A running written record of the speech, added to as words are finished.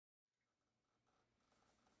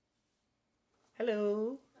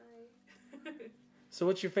Hello. Hi. So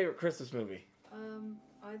what's your favorite Christmas movie?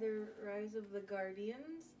 Either Rise of the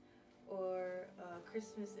Guardians or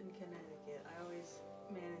Christmas in Connecticut. I always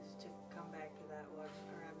manage to come back to that one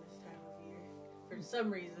around this time of year for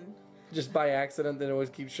some reason. Just by accident, that always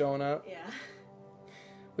keeps showing up? Yeah.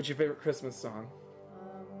 What's your favorite Christmas song?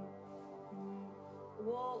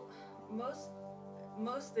 Well, most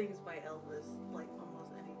things by Elvis, like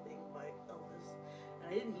almost anything by Elvis. And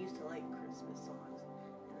I didn't used to like Christmas songs,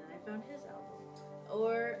 and then I found his album.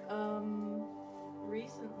 Or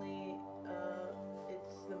recently,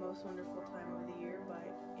 it's The Most Wonderful Time of the Year by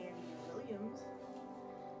Andy Williams. I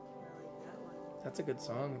like that one. That's a good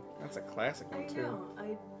song. That's a classic one, too. I know.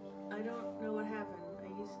 I don't know what happened. I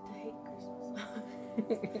used to hate Christmas songs.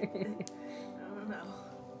 I don't know.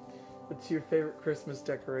 What's your favorite Christmas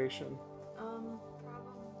decoration? Probably.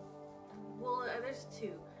 Well, there's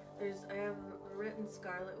two. I have the red and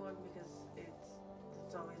scarlet one because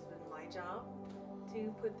it's always been my job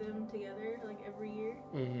to put them together like every year.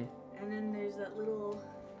 Mm-hmm. And then there's that little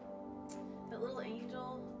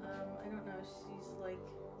angel. I don't know. She's like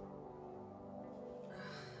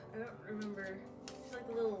I don't remember. She's like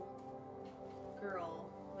a little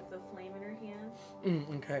girl with the flame in her hand.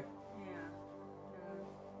 Okay. Yeah.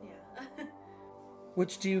 Yeah.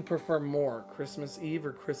 Which do you prefer more, Christmas Eve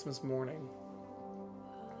or Christmas morning?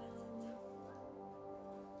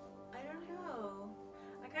 I don't know.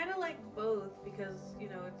 I kind of like both because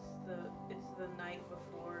it's the night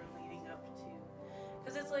before and leading up to,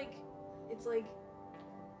 because it's like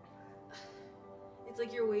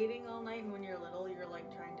you're waiting all night, and when you're little, you're like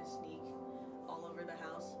trying to sneak all over the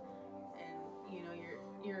house, and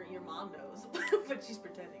your mom knows, but she's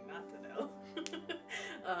pretending not to know,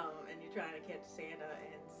 and you're trying to catch Santa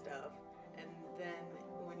and stuff, and then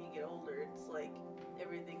when you get older, it's like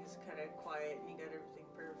everything's kind of quiet, and you got everything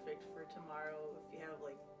perfect for tomorrow if you have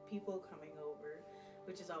like people coming over,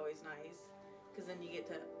 which is always nice, because then you get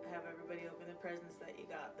to have everybody open the presents that you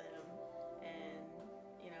got them, and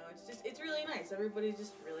it's really nice. Everybody's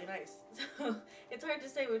just really nice. So it's hard to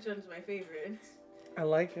say which one's my favorite. I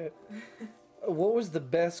like it. What was the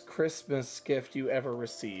best Christmas gift you ever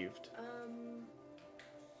received? I'm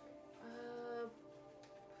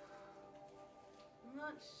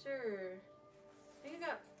not sure. I think I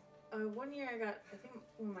got one year. I think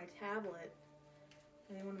my tablet.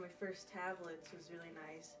 I think one of my first tablets was really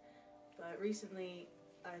nice. But recently,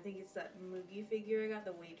 I think it's that Moogie figure I got,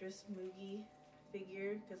 the waitress Moogie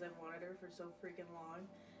figure, because I've wanted her for so freaking long,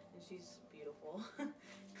 and she's beautiful.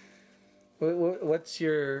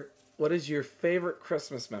 What is your favorite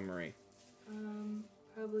Christmas memory?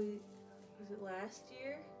 Probably, was it last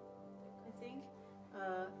year? I think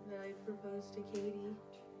that I proposed to Katie.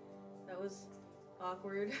 That was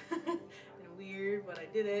awkward and weird, but I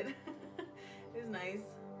did it. It was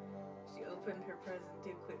nice. She opened her present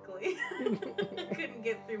too quickly. Couldn't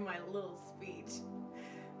get through my little speech.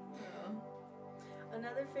 So.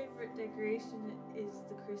 Another favorite decoration is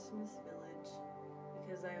the Christmas village,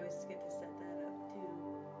 because I always get to set that up too.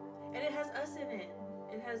 And it has us in it.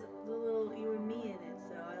 It has the little you and me in it,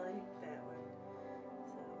 so I like that one.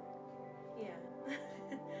 So, yeah.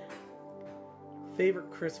 Favorite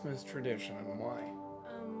Christmas tradition and why?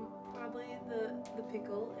 Probably the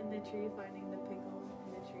pickle in the tree, finding the pickle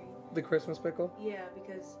in the tree. The Christmas pickle? Yeah,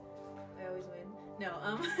 because I always win.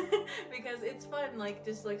 No, because it's fun, like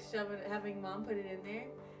just like having mom put it in there,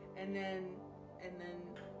 and then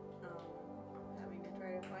having to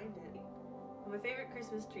try to find it. My favorite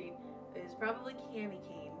Christmas treat is probably candy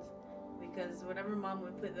canes, because whenever mom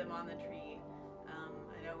would put them on the tree,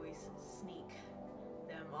 I'd always sneak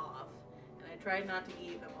them off, and I tried not to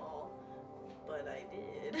eat them all, but I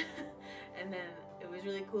did. And then it was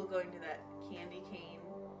really cool going to that candy cane,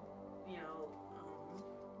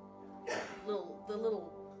 the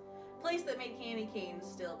little place that made candy canes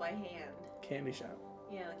still by hand. Candy shop.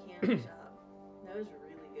 Yeah, the candy shop. That was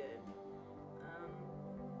really good. So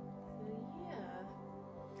yeah.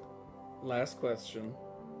 Last question.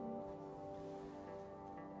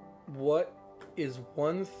 What is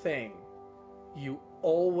one thing you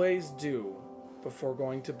always do before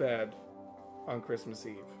going to bed on Christmas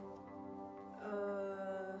Eve?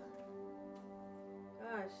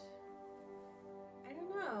 Gosh. I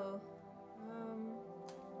don't know.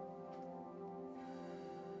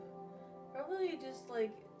 Probably just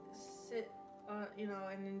like sit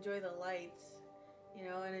and enjoy the lights,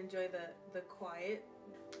 and enjoy the quiet.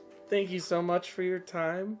 Thank you so much for your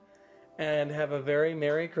time, and have a very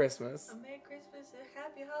Merry Christmas. A Merry Christmas and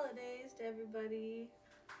Happy Holidays to everybody.